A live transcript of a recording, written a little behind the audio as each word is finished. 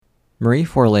Marie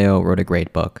Forleo wrote a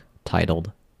great book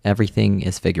titled Everything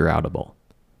is Figureoutable.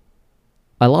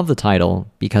 I love the title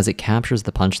because it captures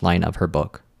the punchline of her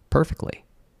book perfectly.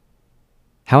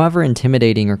 However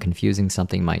intimidating or confusing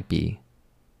something might be,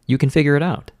 you can figure it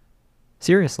out.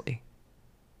 Seriously.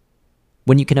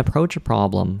 When you can approach a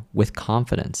problem with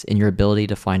confidence in your ability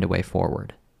to find a way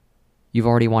forward, you've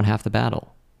already won half the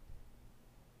battle.